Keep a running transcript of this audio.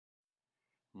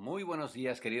Muy buenos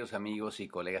días, queridos amigos y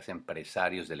colegas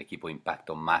empresarios del equipo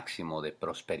Impacto Máximo de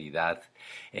Prosperidad,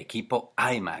 equipo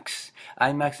IMAX,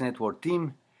 IMAX Network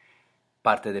Team,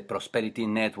 parte de Prosperity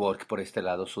Network. Por este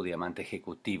lado, su diamante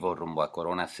ejecutivo rumbo a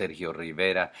Corona, Sergio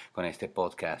Rivera, con este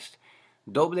podcast.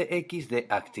 Doble X de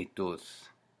actitud.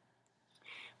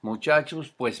 Muchachos,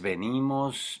 pues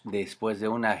venimos después de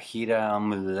una gira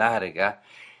larga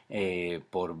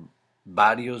por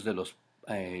varios de los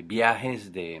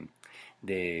viajes de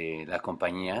la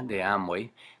compañía de Amway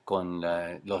con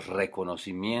los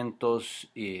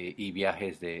reconocimientos y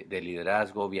viajes de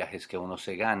liderazgo, viajes que uno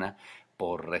se gana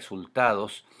por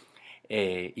resultados.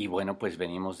 Y bueno, pues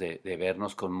venimos de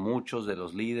vernos con muchos de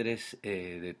los líderes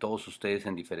de todos ustedes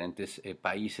en diferentes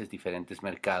países, diferentes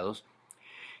mercados.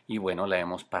 Y bueno, la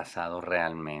hemos pasado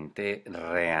realmente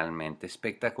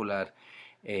espectacular,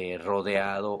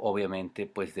 rodeado obviamente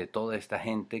pues de toda esta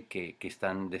gente que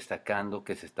están destacando,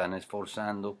 que se están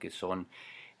esforzando, que son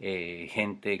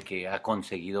gente que ha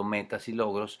conseguido metas y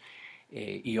logros.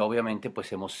 Y obviamente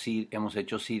pues hemos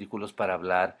hecho círculos para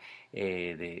hablar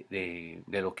de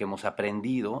lo que hemos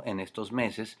aprendido en estos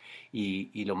meses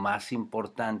y lo más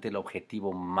importante, el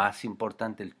objetivo más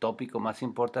importante, el tópico más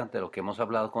importante de lo que hemos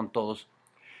hablado con todos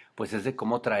pues es de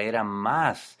cómo traer a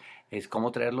más, es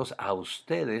cómo traerlos a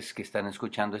ustedes que están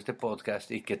escuchando este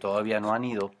podcast y que todavía no han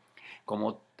ido,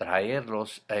 cómo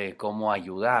traerlos, cómo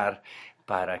ayudar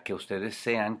para que ustedes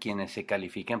sean quienes se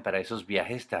califiquen para esos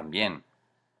viajes también.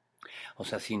 O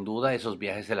sea, sin duda esos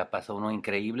viajes se la pasa uno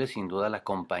increíble, sin duda la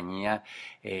compañía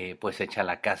pues echa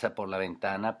la casa por la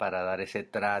ventana para dar ese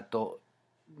trato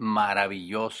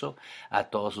maravilloso a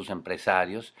todos sus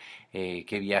empresarios.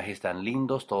 Qué viajes tan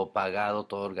lindos, todo pagado,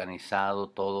 todo organizado,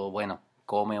 todo bueno,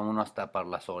 come uno hasta por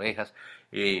las orejas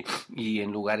y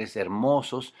en lugares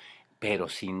hermosos, pero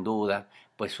sin duda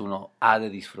pues uno ha de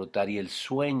disfrutar y el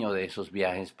sueño de esos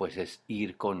viajes pues es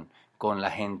ir con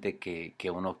la gente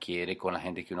que uno quiere, con la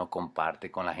gente que uno comparte,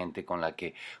 con la gente con la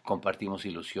que compartimos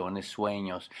ilusiones,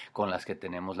 sueños, con las que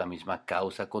tenemos la misma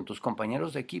causa, con tus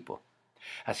compañeros de equipo.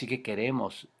 Así que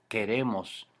queremos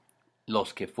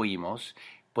los que fuimos,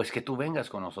 pues que tú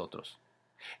vengas con nosotros.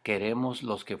 Queremos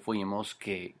los que fuimos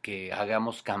que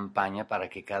hagamos campaña para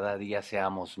que cada día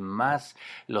seamos más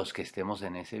los que estemos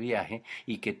en ese viaje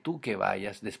y que tú que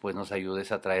vayas después nos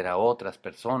ayudes a traer a otras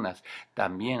personas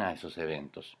también a esos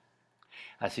eventos.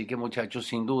 Así que muchachos,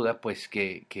 sin duda, pues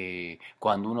que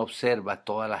cuando uno observa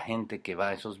toda la gente que va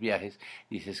a esos viajes,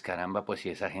 dices, caramba, pues si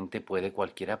esa gente puede,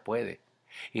 cualquiera puede.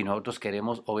 Y nosotros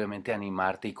queremos obviamente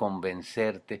animarte y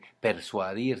convencerte,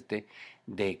 persuadirte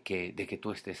de que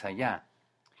tú estés allá.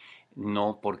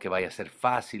 No porque vaya a ser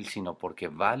fácil, sino porque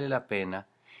vale la pena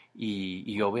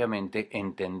y obviamente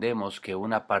entendemos que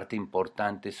una parte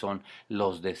importante son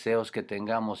los deseos que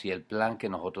tengamos y el plan que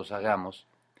nosotros hagamos,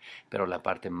 pero la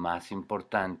parte más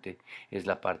importante es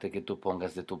la parte que tú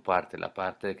pongas de tu parte, la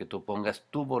parte de que tú pongas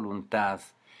tu voluntad,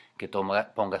 que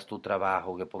pongas tu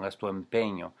trabajo, que pongas tu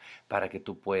empeño para que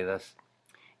tú puedas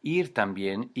ir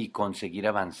también y conseguir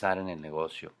avanzar en el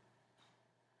negocio.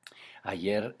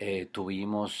 Ayer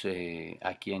tuvimos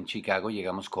aquí en Chicago,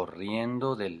 llegamos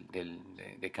corriendo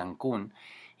de Cancún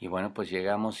y bueno, pues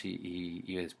llegamos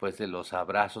y después de los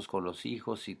abrazos con los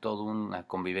hijos y toda una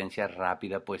convivencia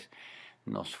rápida, pues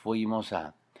nos fuimos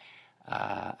a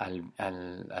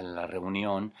la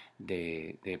reunión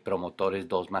de promotores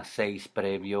 2+6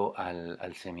 previo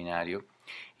al seminario.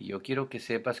 Y yo quiero que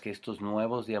sepas que estos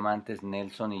nuevos diamantes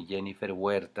Nelson y Jennifer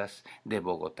Huertas de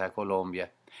Bogotá,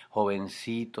 Colombia,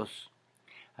 jovencitos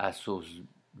a sus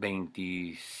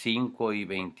 25 y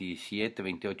 27,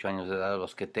 28 años de edad,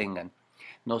 los que tengan,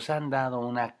 nos han dado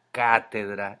una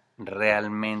cátedra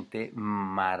realmente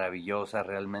maravillosa,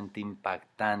 realmente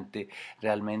impactante,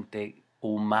 realmente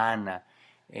humana,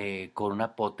 con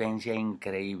una potencia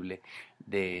increíble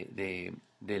de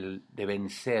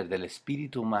vencer, del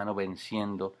espíritu humano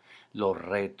venciendo los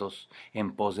retos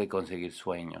en pos de conseguir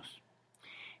sueños.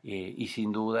 Y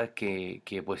sin duda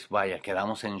que pues vaya,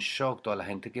 quedamos en shock toda la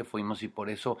gente que fuimos y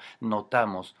por eso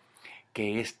notamos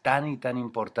que es tan y tan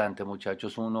importante,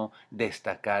 muchachos, uno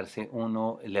destacarse,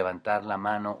 uno levantar la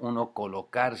mano, uno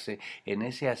colocarse en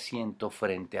ese asiento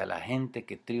frente a la gente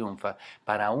que triunfa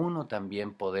para uno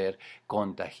también poder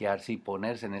contagiarse y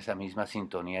ponerse en esa misma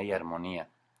sintonía y armonía.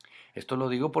 Esto lo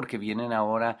digo porque vienen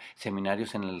ahora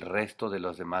seminarios en el resto de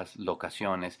las demás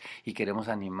locaciones y queremos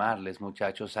animarles,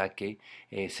 muchachos, a que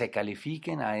se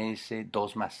califiquen a ese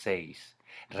 2+6,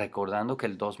 recordando que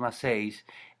el 2+6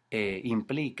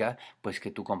 implica pues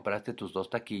que tú compraste tus dos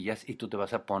taquillas y tú te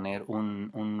vas a poner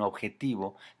un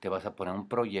objetivo, te vas a poner un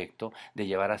proyecto de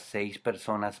llevar a 6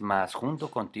 personas más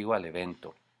junto contigo al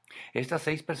evento. Estas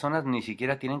 6 personas ni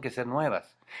siquiera tienen que ser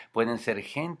nuevas. Pueden ser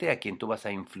gente a quien tú vas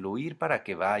a influir para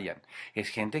que vayan. Es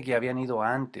gente que ya habían ido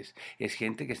antes. Es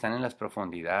gente que están en las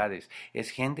profundidades.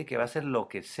 Es gente que va a hacer lo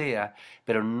que sea,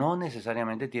 pero no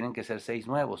necesariamente tienen que ser 6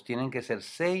 nuevos. Tienen que ser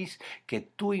 6 que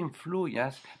tú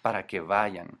influyas para que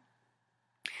vayan.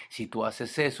 Si tú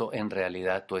haces eso, en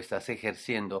realidad tú estás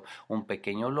ejerciendo un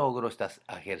pequeño logro, estás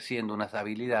ejerciendo unas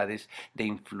habilidades de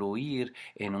influir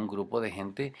en un grupo de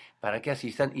gente para que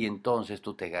asistan y entonces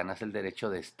tú te ganas el derecho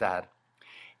de estar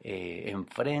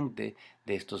enfrente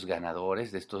de estos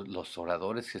ganadores, de estos los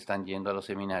oradores que están yendo a los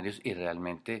seminarios y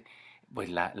realmente pues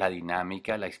la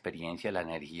dinámica, la experiencia, la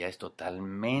energía es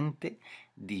totalmente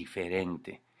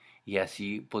diferente. Y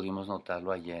así pudimos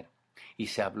notarlo ayer. Y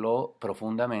se habló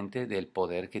profundamente del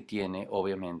poder que tiene,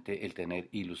 obviamente, el tener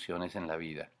ilusiones en la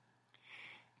vida.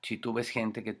 Si tú ves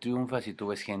gente que triunfa, si tú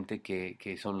ves gente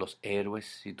que son los héroes,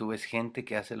 si tú ves gente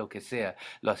que hace lo que sea,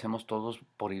 lo hacemos todos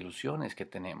por ilusiones que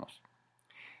tenemos.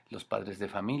 Los padres de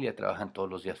familia trabajan todos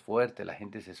los días fuerte, la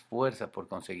gente se esfuerza por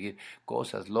conseguir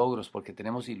cosas, logros, porque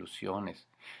tenemos ilusiones.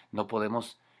 No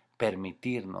podemos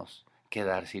permitirnos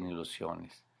quedar sin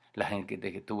ilusiones. La gente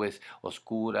que tú ves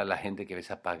oscura, la gente que ves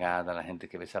apagada, la gente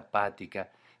que ves apática,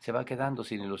 se va quedando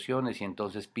sin ilusiones y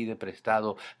entonces pide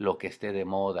prestado lo que esté de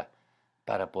moda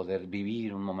para poder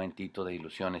vivir un momentito de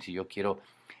ilusiones. Y yo quiero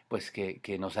pues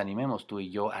que nos animemos tú y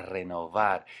yo a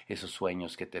renovar esos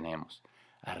sueños que tenemos,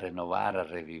 a renovar, a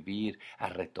revivir, a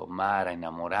retomar, a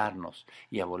enamorarnos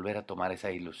y a volver a tomar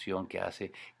esa ilusión que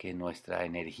hace que nuestra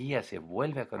energía se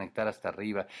vuelve a conectar hasta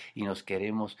arriba y nos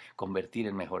queremos convertir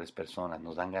en mejores personas.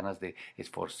 Nos dan ganas de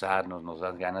esforzarnos, nos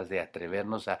dan ganas de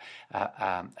atrevernos a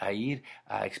ir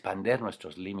a expander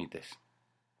nuestros límites,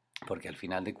 porque al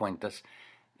final de cuentas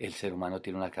el ser humano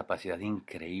tiene una capacidad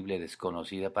increíble,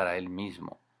 desconocida para él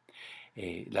mismo.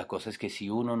 La cosa es que si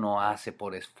uno no hace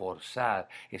por esforzar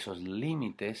esos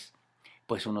límites,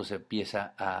 pues uno se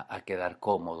empieza a quedar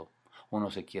cómodo.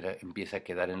 Empieza a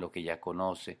quedar en lo que ya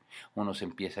conoce. Uno se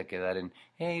empieza a quedar en,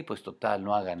 hey, pues total,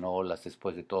 no hagan olas,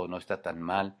 después de todo no está tan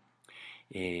mal.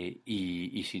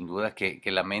 Y sin duda que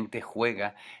la mente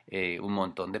juega un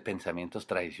montón de pensamientos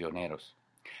traicioneros.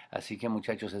 Así que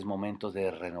muchachos, es momento de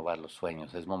renovar los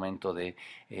sueños, es momento de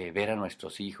ver a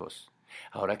nuestros hijos.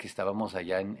 Ahora que estábamos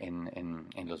allá en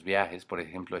los viajes, por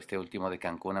ejemplo, este último de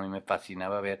Cancún, a mí me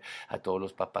fascinaba ver a todos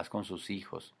los papás con sus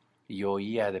hijos. Y yo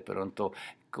oía de pronto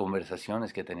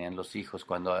conversaciones que tenían los hijos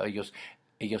cuando ellos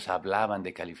hablaban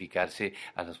de calificarse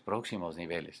a los próximos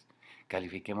niveles.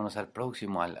 Califiquémonos al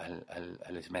próximo, al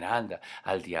esmeralda,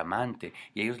 al diamante,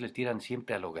 y ellos le tiran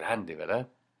siempre a lo grande, ¿verdad?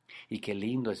 Y qué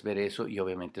lindo es ver eso y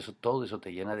obviamente todo eso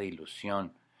te llena de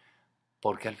ilusión,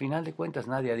 porque al final de cuentas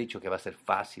nadie ha dicho que va a ser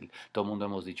fácil, todo el mundo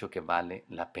hemos dicho que vale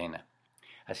la pena.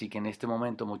 Así que en este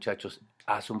momento, muchachos,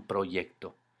 haz un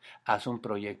proyecto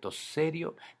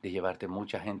serio de llevarte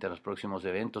mucha gente a los próximos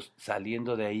eventos,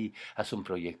 saliendo de ahí, haz un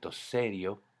proyecto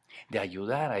serio de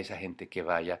ayudar a esa gente que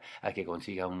vaya a que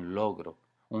consiga un logro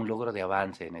de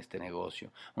avance en este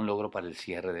negocio, un logro para el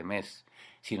cierre de mes.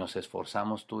 Si nos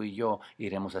esforzamos tú y yo,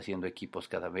 iremos haciendo equipos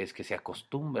cada vez que se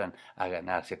acostumbran a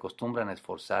ganar, se acostumbran a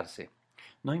esforzarse.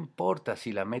 No importa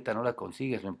si la meta no la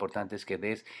consigues, lo importante es que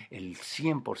des el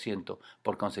 100%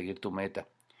 por conseguir tu meta.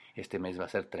 Este mes va a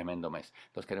ser tremendo mes.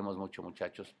 Los queremos mucho,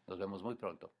 muchachos. Nos vemos muy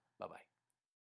pronto. Bye bye.